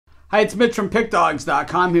Hi, it's Mitch from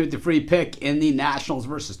Pickdawgz.com here with the free pick in the Nationals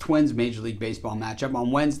versus Twins Major League Baseball matchup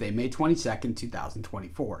on Wednesday, May 22nd,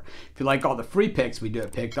 2024. If you like all the free picks we do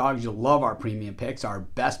at Pickdawgz, you'll love our premium picks, our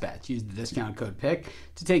best bets. Use the discount code PICK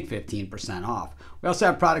to take 15% off. We also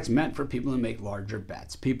have products meant for people who make larger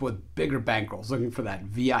bets, people with bigger bankrolls looking for that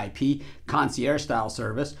VIP concierge style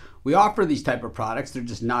service. We offer these type of products. They're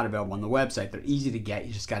just not available on the website. They're easy to get.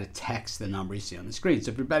 You just got to text the number you see on the screen.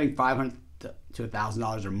 So if you're betting $500 to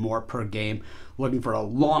 $1,000 or more per game, looking for a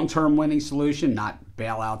long-term winning solution, not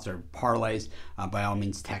bailouts or parlays, by all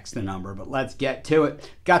means text the number. But let's get to it.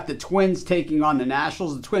 Got the Twins taking on the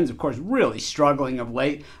Nationals. The Twins, of course, really struggling of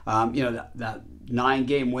late. That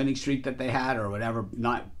 9-game winning streak that they had, or whatever,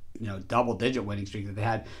 double-digit winning streak that they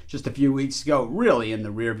had just a few weeks ago, really in the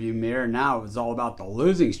rearview mirror. Now it was all about the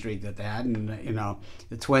losing streak that they had, and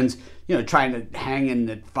the Twins, trying to hang in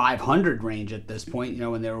the 500 range at this point.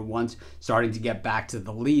 When they were once starting to get back to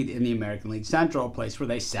the lead in the American League Central, a place where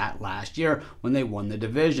they sat last year when they won the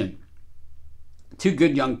division. Two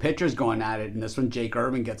good young pitchers going at it in this one. Jake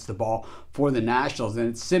Irvin gets the ball for the Nationals, and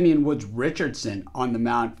it's Simeon Woods Richardson on the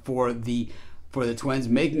mound for the Twins,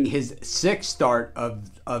 making his sixth start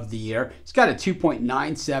of the year. He's got a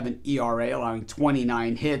 2.97 ERA, allowing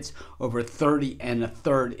 29 hits over 30 and a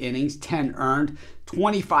third innings, 10 earned,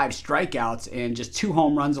 25 strikeouts, and just 2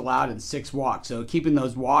 home runs allowed and 6 walks. So keeping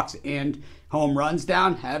those walks and home runs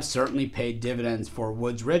down have certainly paid dividends for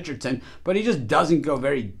Woods Richardson, but he just doesn't go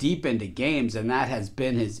very deep into games, and that has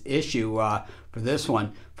been his issue for this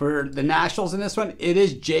one. For the Nationals in this one, it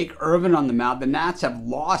is Jake Irvin on the mound. The Nats have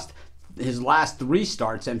lost his last 3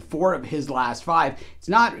 starts and 4 of his last 5. It's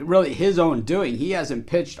not really his own doing. He hasn't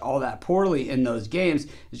pitched all that poorly in those games.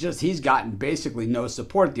 It's just he's gotten basically no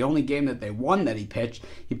support. The only game that they won that he pitched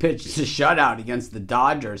a shutout against the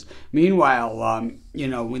Dodgers. Meanwhile,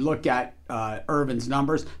 we look at Irvin's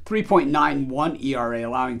numbers: 3.91 ERA,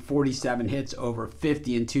 allowing 47 hits over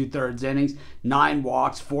 50 and 2/3 innings, 9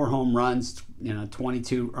 walks, 4 home runs,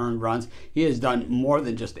 22 earned runs. He has done more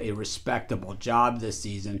than just a respectable job this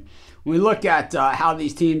season. When we look at how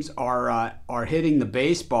these teams are hitting the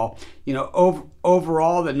baseball,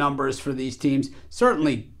 overall the numbers for these teams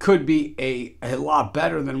certainly could be a lot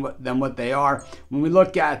better than what they are. When we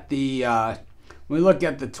look at the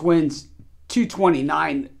Twins,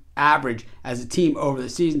 229 average as a team over the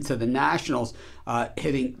season to the Nationals,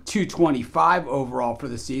 hitting 225 overall for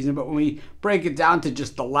the season. But when we break it down to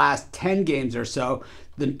just the last 10 games or so,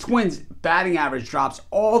 the Twins batting average drops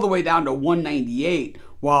all the way down to 198,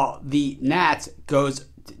 while the Nats goes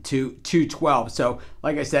to 212. So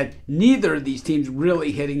like I said, neither of these teams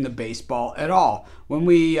really hitting the baseball at all. When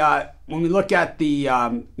we look at the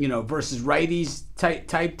versus righties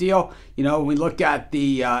type deal, when we look at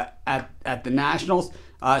the at the Nationals,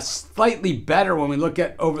 slightly better when we look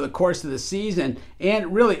at over the course of the season,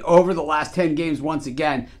 and really over the last 10 games. Once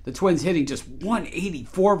again, the Twins hitting just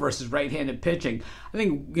 184 versus right-handed pitching. I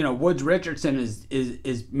think Woods Richardson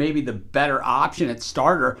is maybe the better option at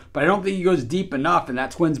starter, but I don't think he goes deep enough. And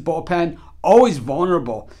that Twins bullpen, always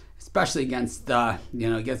vulnerable, especially against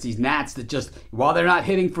against these Nats that just, while they're not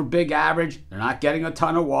hitting for big average, they're not getting a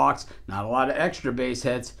ton of walks, not a lot of extra base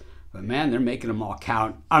hits, but man, they're making them all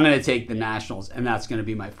count. I'm going to take the Nationals, and that's going to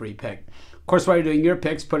be my free pick. Of course, while you're doing your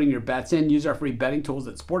picks, putting your bets in, use our free betting tools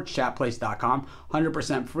at sportschatplace.com.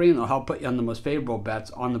 100% free, and they'll help put you on the most favorable bets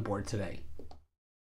on the board today.